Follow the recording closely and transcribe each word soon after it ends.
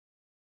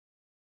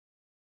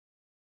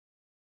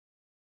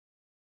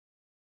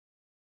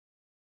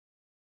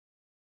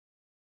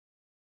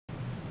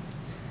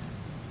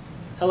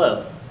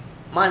Hello,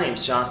 my name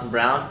is Jonathan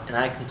Brown, and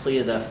I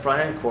completed the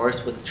front-end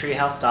course with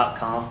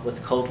treehouse.com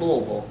with Code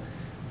Louisville.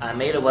 I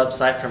made a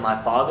website for my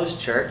father's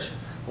church.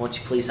 Won't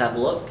you please have a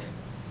look?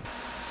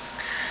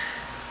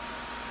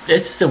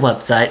 This is a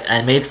website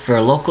I made for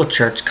a local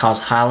church called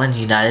Highland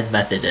United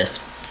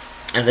Methodist,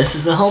 and this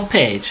is the home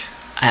page.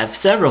 I have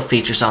several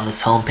features on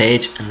this home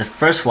page, and the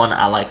first one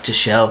I like to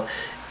show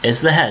is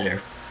the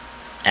header.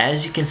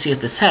 As you can see with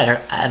this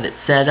header, I have it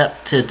set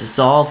up to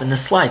dissolve in the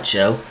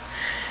slideshow.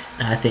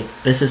 And I think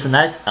this is a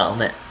nice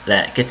element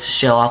that gets to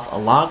show off a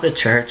lot of the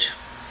church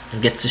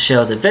and gets to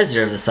show the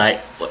visitor of the site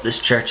what this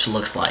church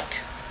looks like.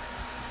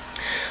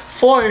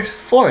 For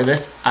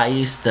this, I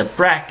used the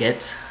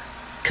brackets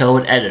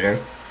code editor,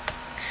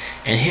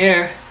 and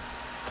here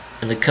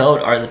in the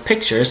code are the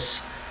pictures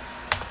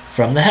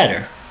from the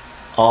header,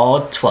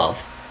 all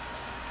 12.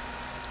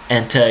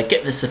 And to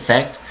get this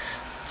effect,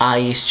 I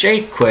used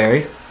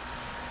jQuery.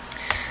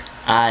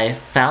 I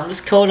found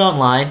this code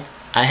online.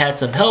 I had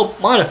some help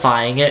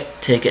modifying it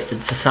to get the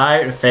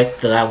desired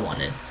effect that I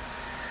wanted.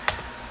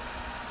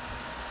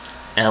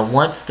 And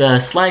once the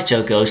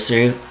slideshow goes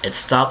through, it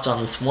stops on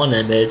this one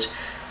image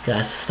because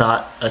I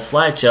thought a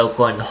slideshow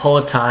going the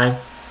whole time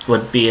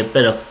would be a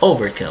bit of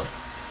overkill.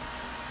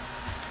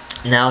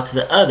 Now to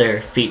the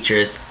other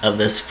features of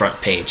this front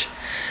page.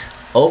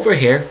 Over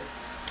here,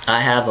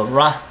 I have a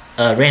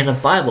random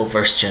Bible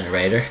verse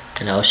generator,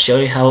 and I'll show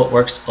you how it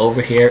works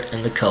over here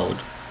in the code.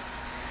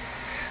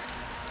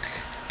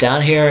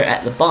 Down here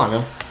at the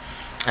bottom,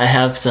 I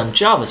have some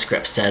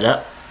JavaScript set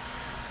up.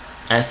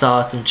 I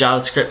saw some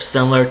JavaScript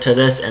similar to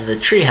this in the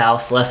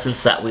Treehouse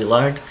lessons that we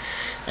learned,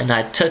 and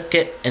I took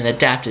it and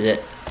adapted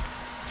it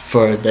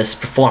for this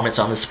performance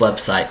on this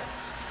website.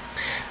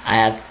 I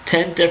have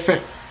 10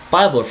 different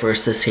Bible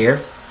verses here,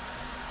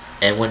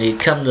 and when you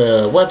come to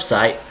the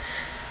website,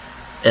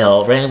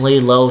 it'll randomly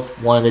load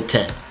one of the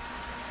 10.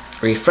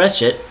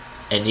 Refresh it,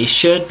 and you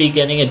should be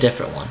getting a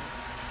different one.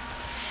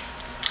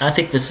 I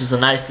think this is a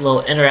nice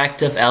little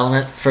interactive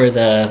element for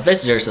the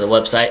visitors of the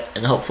website,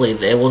 and hopefully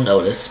they will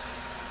notice.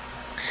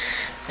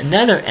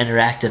 Another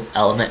interactive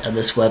element of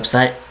this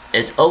website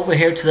is over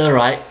here to the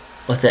right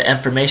with the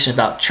information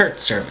about church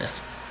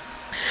service.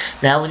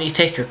 Now when you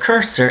take your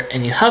cursor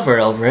and you hover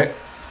over it,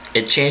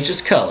 it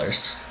changes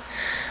colors.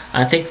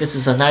 I think this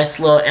is a nice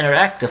little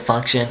interactive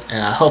function,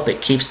 and I hope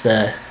it keeps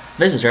the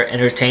visitor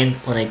entertained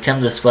when they come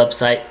to this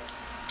website,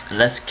 and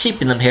thus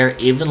keeping them here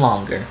even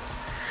longer.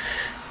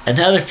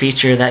 Another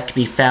feature that can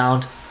be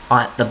found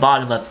at the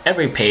bottom of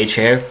every page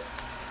here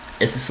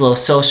is this little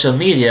social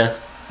media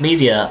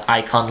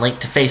icon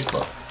linked to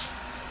Facebook.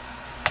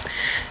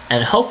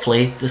 And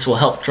hopefully this will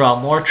help draw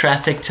more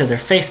traffic to their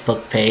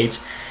Facebook page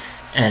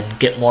and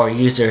get more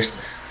users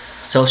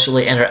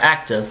socially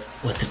interactive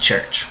with the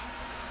church.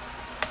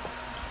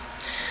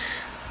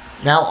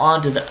 Now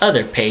on to the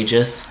other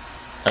pages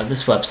of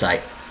this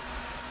website.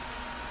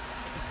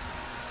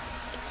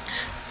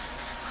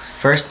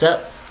 First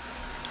up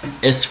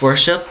is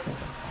worship,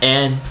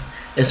 and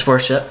this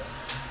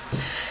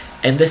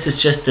is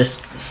just a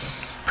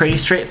pretty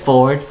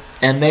straightforward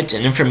image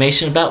and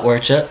information about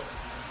worship,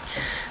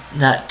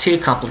 not too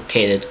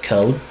complicated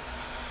code.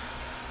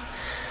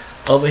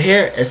 Over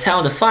here is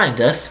how to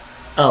find us.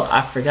 Oh,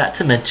 I forgot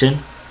to mention,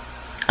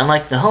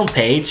 unlike the home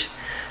page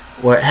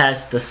where it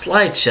has the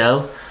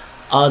slideshow,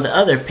 all the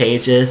other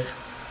pages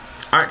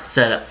aren't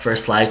set up for a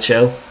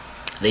slideshow.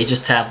 They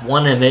just have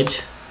one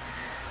image,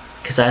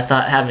 because I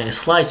thought having a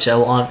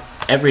slideshow on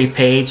every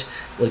page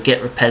would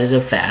get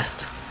repetitive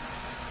fast.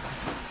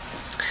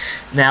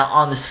 Now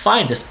on this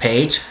Find Us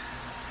page,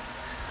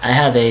 I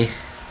have a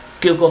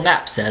Google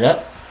Map set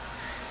up,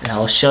 and I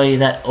will show you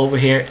that over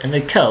here in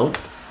the code.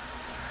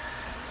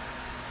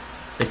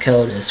 The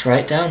code is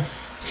right down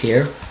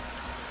here,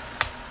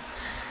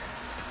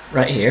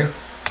 right here.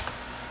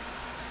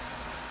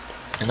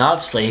 And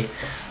obviously,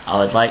 I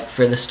would like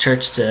for this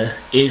church to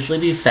easily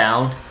be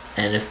found,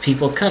 and if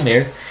people come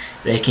here,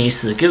 they can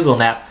use the Google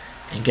Map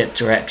and get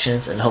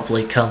directions and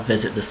hopefully come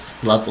visit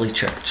this lovely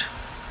church.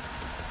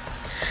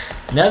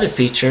 Another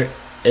feature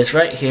is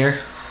right here,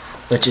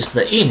 which is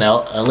the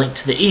email, a link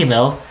to the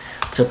email,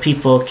 so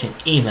people can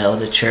email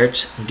the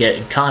church and get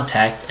in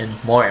contact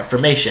and more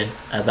information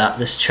about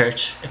this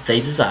church if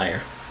they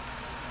desire.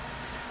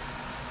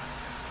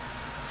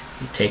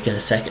 Taking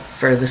a second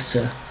for this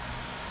to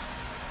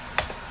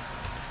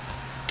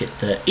get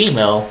the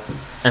email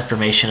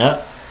information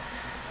up.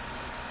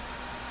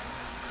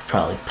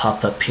 Probably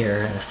pop up here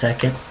in a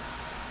second.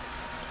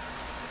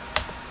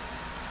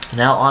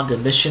 Now on to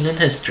mission and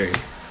history.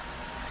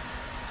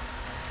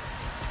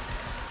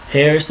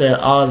 Here's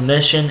all the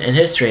mission and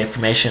history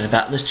information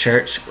about this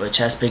church, which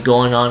has been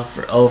going on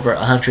for over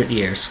 100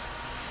 years.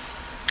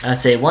 I'd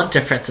say one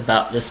difference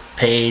about this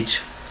page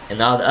and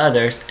all the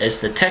others is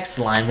the text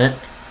alignment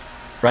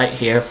right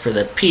here for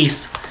the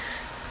piece,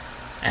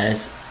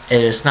 as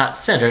it is not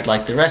centered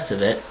like the rest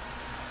of it,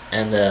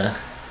 and the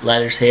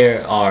letters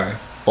here are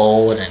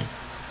bold and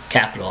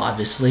capital,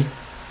 obviously.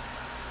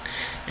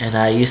 And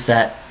I use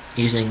that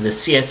using the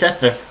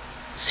CSS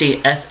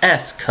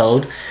CSS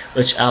code,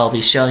 which I'll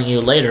be showing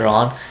you later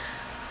on,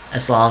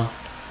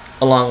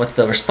 along with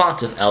the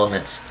responsive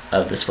elements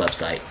of this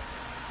website.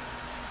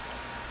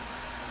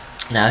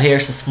 Now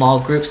here's the small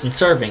groups and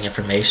serving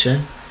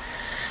information,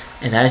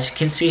 and as you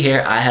can see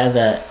here, I have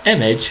the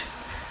image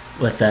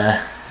with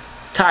the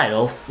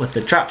title with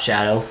the drop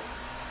shadow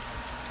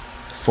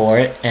for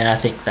it, and I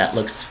think that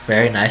looks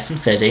very nice and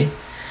fitting.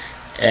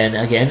 And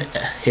again,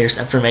 here's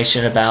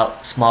information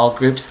about small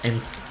groups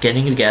and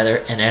getting together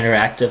and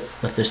interactive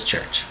with this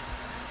church.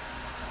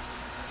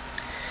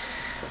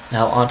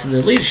 Now onto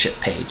the leadership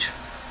page.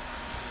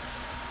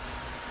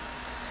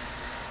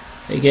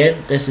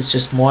 Again, this is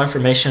just more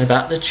information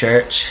about the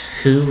church,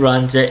 who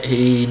runs it, who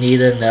you need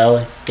to know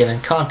and get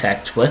in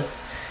contact with.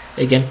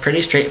 Again,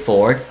 pretty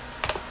straightforward.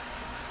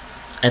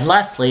 And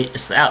lastly,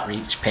 it's the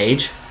outreach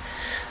page,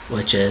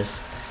 which is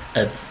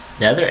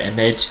another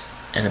image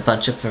and a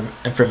bunch of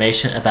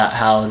information about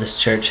how this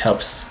church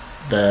helps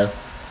the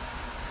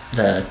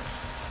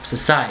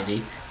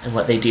society and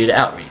what they do to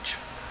outreach.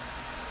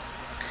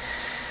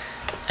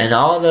 And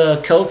all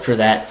the code for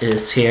that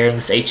is here in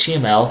this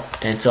HTML,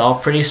 and it's all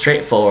pretty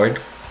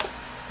straightforward,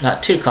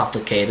 not too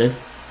complicated.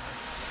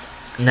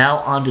 Now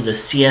onto the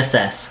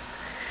CSS.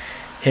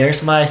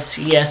 Here's my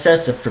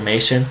CSS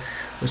information,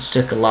 which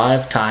took a lot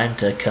of time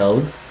to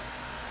code.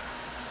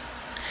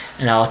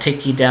 And I'll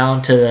take you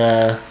down to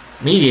the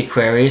media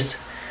queries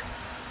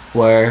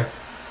where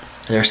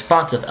the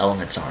responsive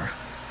elements are.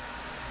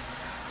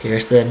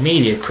 Here's the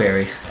media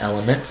query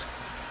elements,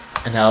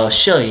 and I'll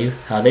show you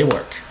how they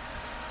work.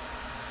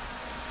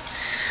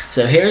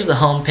 So here's the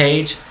home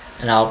page,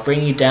 and I'll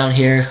bring you down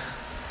here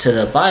to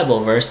the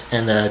Bible verse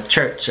and the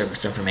church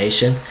service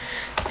information,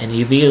 and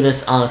you view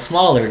this on a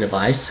smaller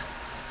device.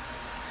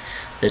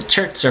 The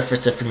church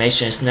service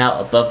information is now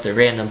above the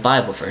random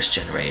Bible verse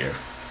generator.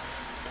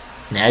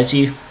 And as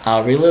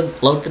I'll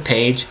reload the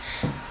page,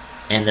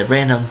 and the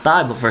random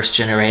Bible verse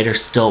generator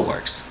still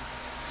works.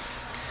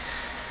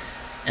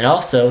 And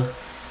also,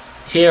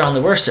 here on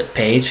the worship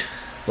page,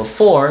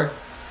 before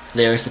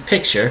there was a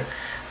picture,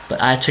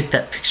 but I took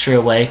that picture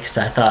away because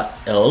I thought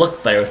it'll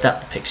look better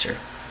without the picture.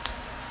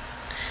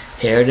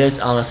 Here it is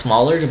on a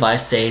smaller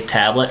device, say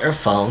tablet or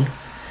phone,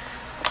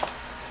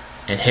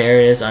 and here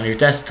it is on your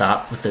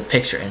desktop with the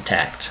picture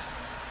intact.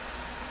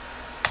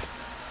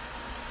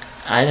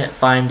 I didn't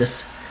find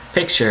this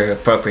picture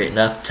appropriate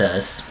enough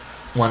to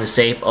want to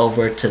save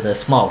over to the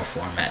smaller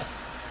format.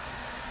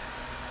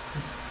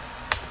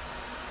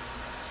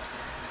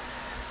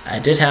 I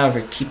did,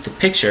 however, keep the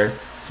picture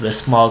for the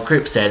small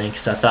group setting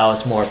because I thought it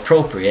was more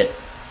appropriate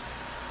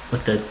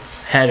with the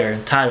header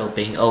and title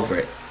being over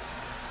it.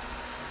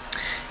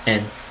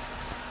 And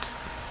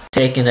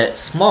taking it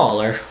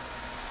smaller,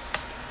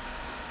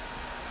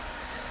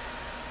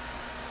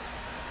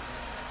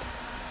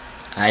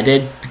 I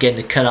did begin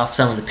to cut off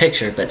some of the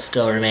picture, but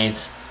still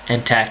remains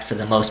intact for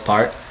the most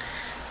part.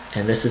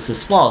 And this is the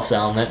smallest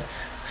element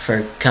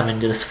for coming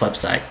to this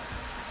website.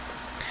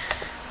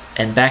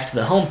 And back to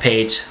the home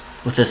page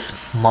with the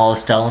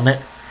smallest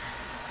element,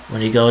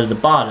 when you go to the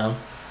bottom,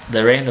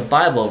 the random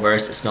Bible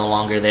verse is no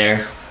longer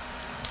there,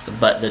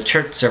 but the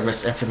church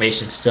service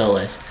information still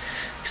is.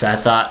 Because I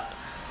thought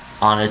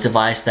on a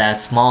device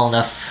that's small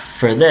enough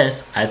for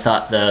this, I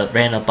thought the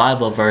random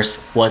Bible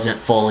verse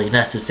wasn't fully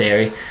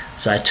necessary,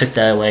 so I took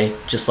that away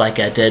just like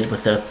I did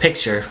with the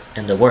picture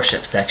in the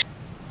worship section.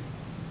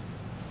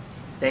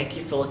 Thank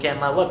you for looking at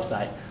my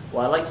website.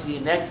 What I'd like to do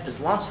next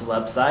is launch the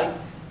website,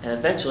 and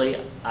eventually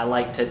I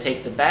like to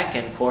take the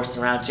back-end course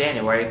around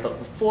January, but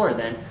before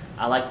then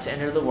I like to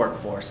enter the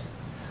workforce.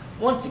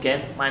 Once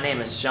again, my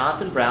name is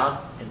Jonathan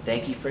Brown, and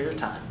thank you for your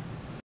time.